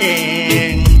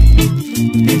crying.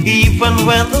 Even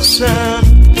when the sun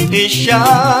is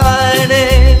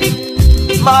shining,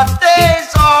 my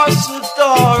days are so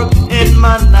dark and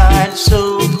my nights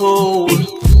so cold.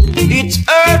 It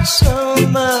hurts so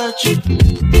much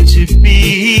to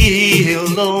be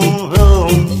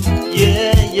alone.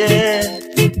 Yeah, yeah,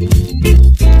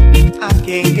 I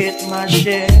can't get my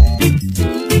share.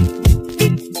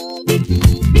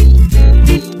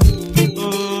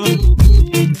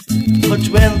 But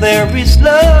when there is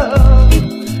love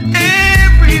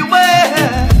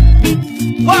everywhere,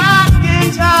 why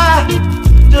can't I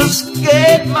just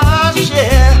get my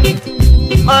share?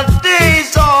 My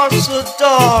days are so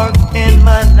dark and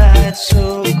my nights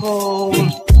so cold.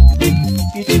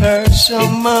 It hurts so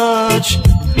much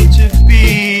to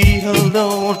be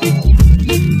alone.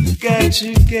 Got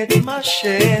to get my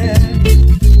share.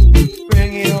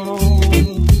 Bring it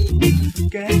home.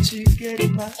 Got to get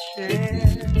my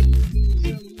share.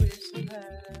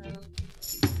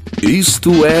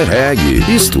 Isto é reggae,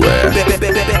 isto é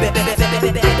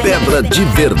pedra de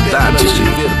verdade.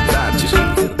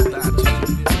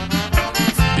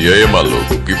 E aí,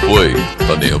 maluco, que foi?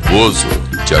 Tá nervoso?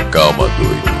 Te acalma,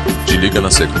 doido. Te liga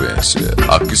na sequência.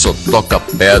 Aqui só toca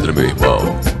pedra, meu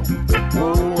irmão.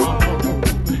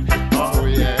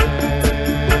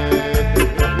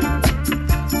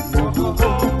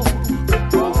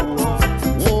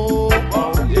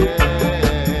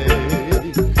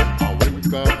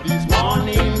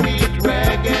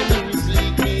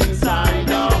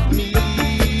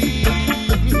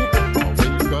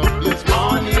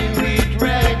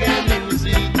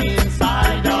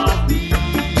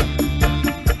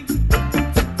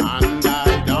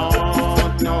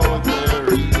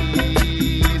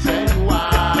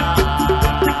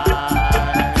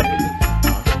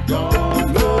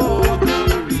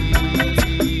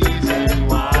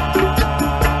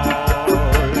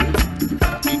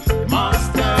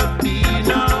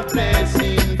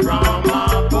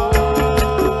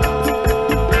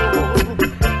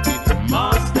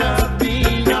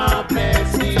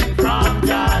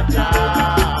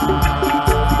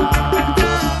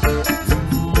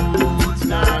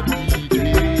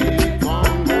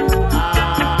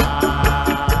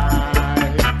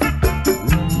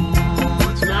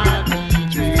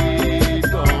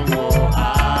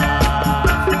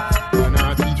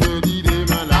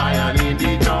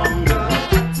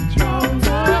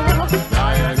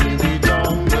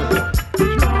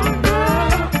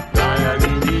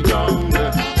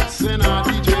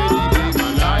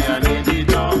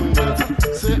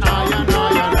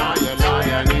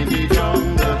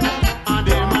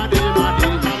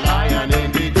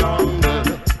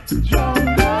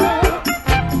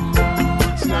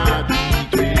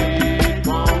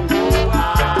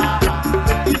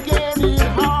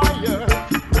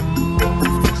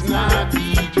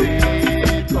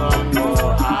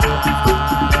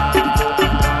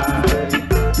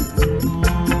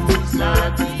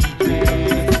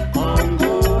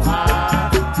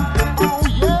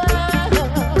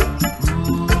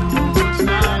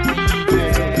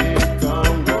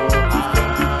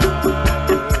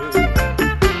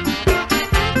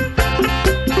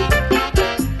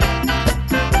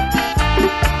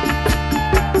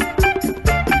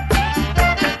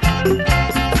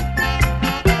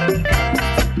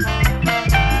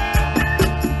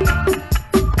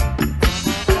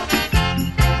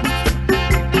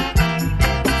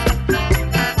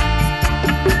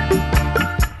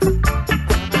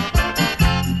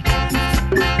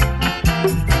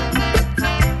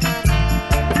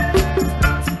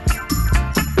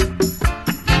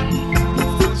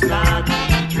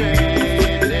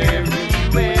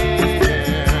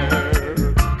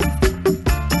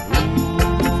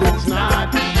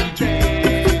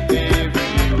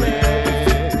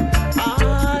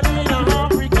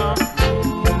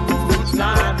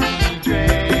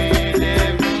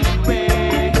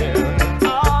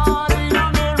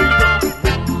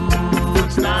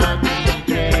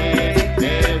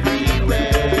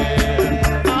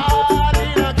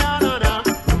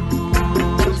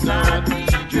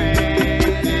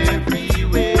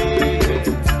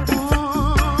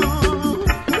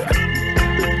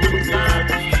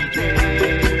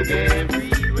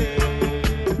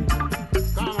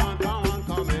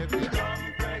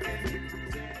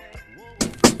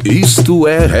 Isto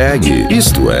é reggae,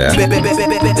 isto é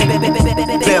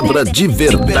pedra de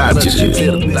verdade.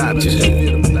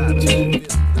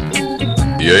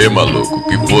 E aí, maluco,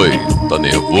 que foi? Tá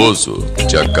nervoso?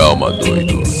 Te acalma,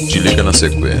 doido. Te liga na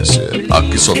sequência.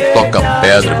 Aqui só toca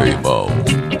pedra, meu irmão.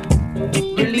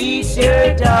 Release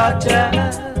your daughter.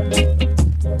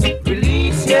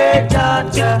 your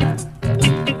daughter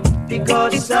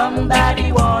because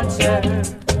somebody wants her.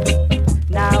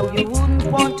 Now you wouldn't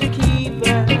want to keep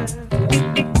her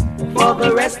for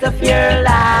the rest of your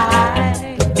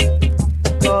life,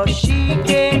 'cause she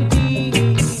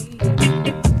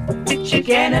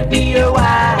cannot be your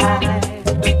wife.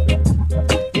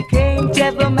 You can't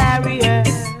ever marry her.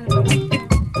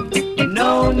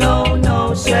 No, no,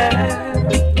 no, sir.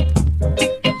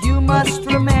 You must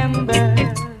remember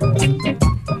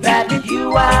that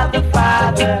you are the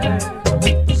father.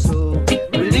 So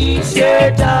release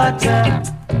your daughter.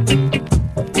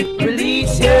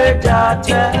 Release your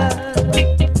daughter.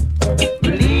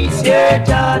 Release your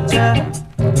daughter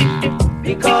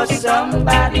because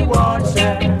somebody wants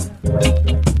her.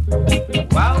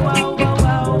 Wow, wow, wow,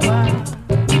 wow, wow.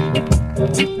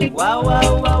 Wow, wow,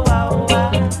 wow, wow,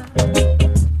 wow.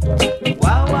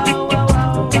 Wow, wow, wow,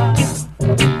 wow, wow.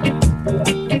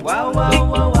 Wow, wow,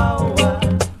 wow, wow, wow.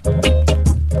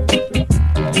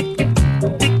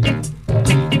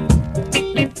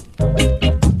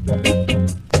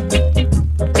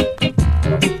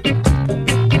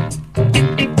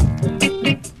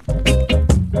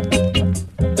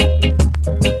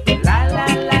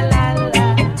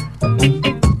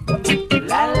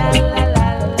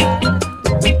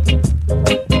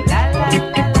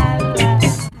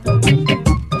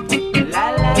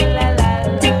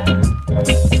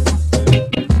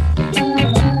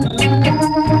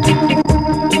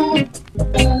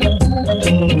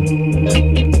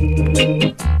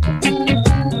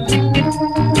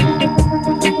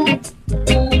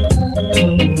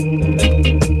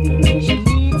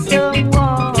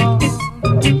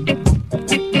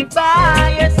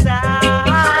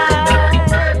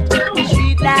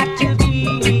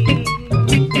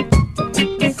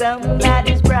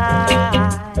 Somebody's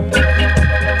bride.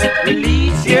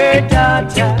 Release your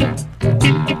daughter.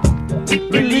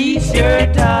 Release your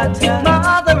daughter.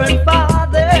 Mother and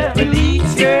father,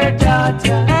 release your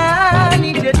daughter. I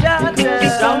need your daughter.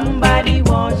 Somebody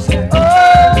wants her.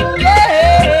 Oh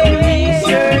yeah. Release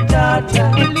your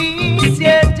daughter. Release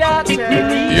your daughter.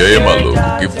 E aí, maluco,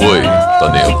 que foi?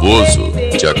 Tá nervoso?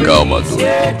 Te acalma,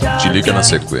 doido. Te liga na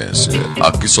sequência.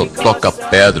 Aqui só toca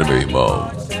pedra, meu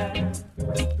irmão.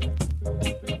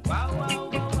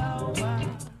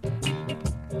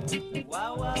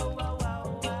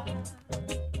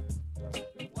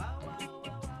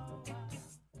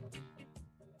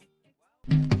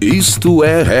 Isto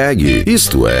é reggae.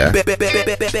 Isto é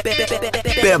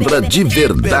pedra de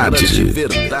verdade.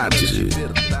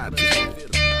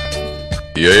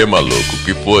 E aí, maluco,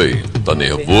 que foi? Tá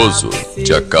nervoso?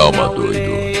 Te acalma,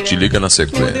 doido. Te liga na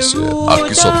sequência.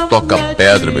 Aqui só toca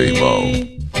pedra, meu irmão.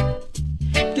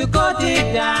 To cut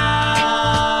it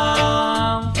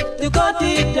down, to cut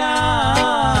it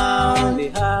down.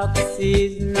 The axe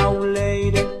is now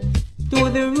laid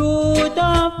to the root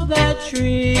of the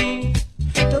tree.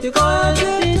 To cut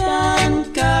it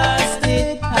and cast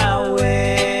it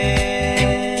away.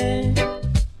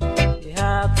 The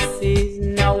axe is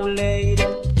now laid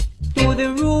to the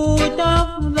root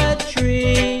of the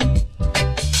tree.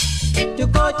 To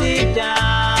cut it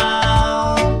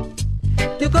down,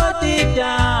 to cut it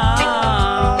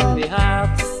down. The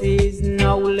axe is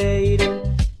now laid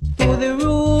to the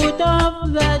root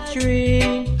of the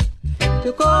tree.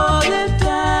 To cut it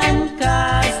and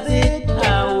cast it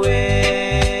away.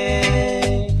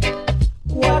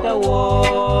 What a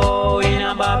war in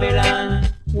a Babylon.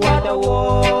 What a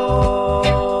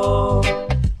war.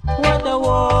 What a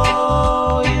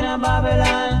war in a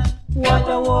Babylon. What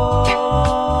a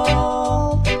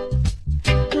war.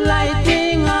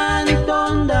 Lightning and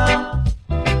thunder,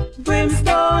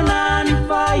 brimstone and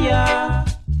fire.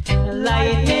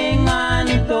 Lightning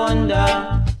and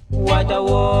thunder. What a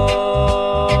war.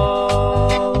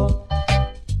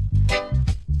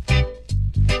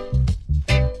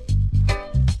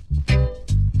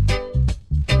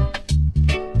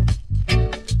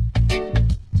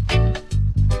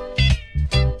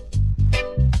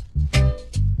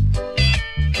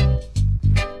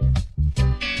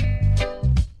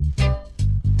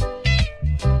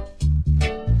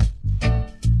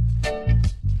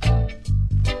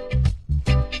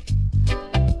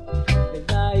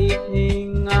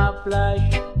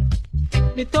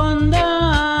 The thunder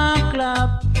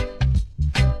clap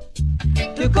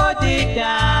to cut it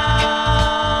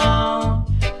down,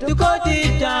 to cut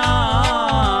it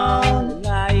down.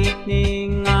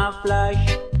 Lightning a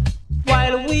flash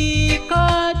while we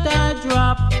cut a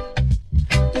drop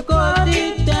to cut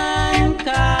it and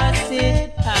cast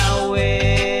it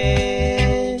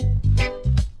away.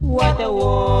 What a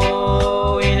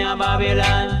war in a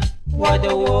Babylon, what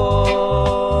a war.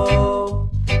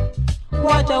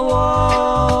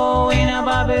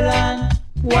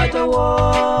 the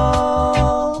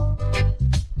wall.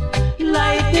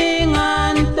 Lightning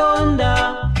and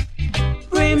thunder,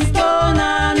 brimstone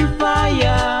and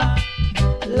fire.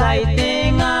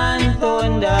 Lightning and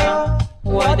thunder,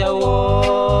 what a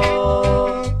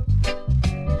war.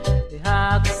 The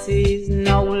axe is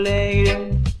now laid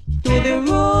to the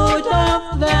root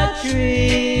of the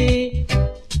tree,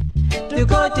 to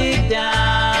cut it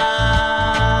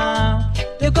down,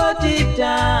 to cut it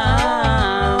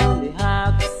down. The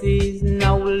axe is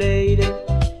now laid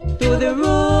to the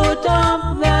root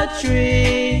of the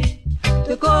tree,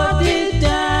 to cut it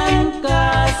down,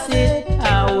 cast it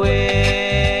away.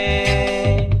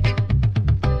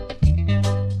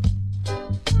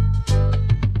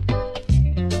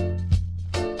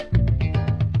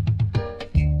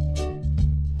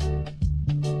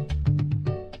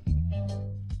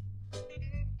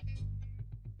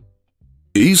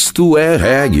 Isto é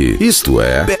reggae. Isto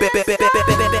é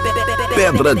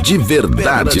pedra de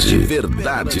verdade.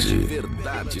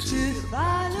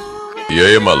 E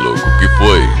aí, maluco, que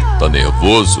foi? Tá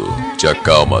nervoso? Te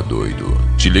acalma, doido.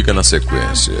 Te liga na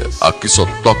sequência. Aqui só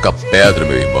toca pedra,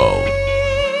 meu irmão.